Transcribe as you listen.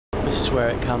This is where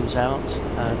it comes out,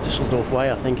 Düsseldorf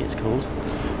Way I think it's called.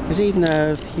 There's even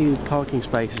a few parking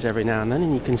spaces every now and then,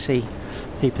 and you can see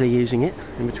people are using it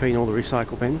in between all the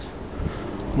recycle bins.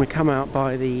 And we come out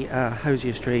by the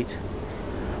Hosier Street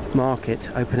market,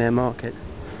 open air market.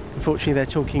 Unfortunately they're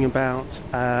talking about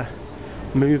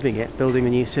moving it, building the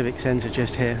new Civic Centre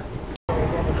just here.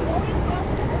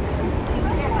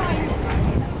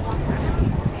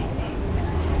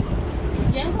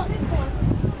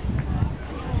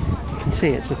 You can see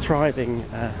it's a thriving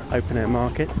open air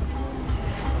market.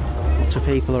 Lots of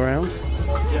people around,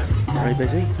 very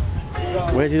busy.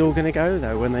 Where's it all going to go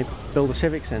though when they build a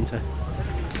Civic Centre?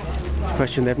 It's a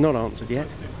question they've not answered yet,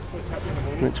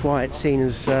 and that's why it's seen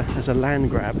as a land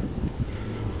grab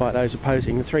by those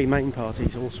opposing. The three main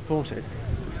parties all support it.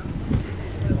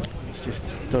 Let's just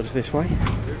dodge this way.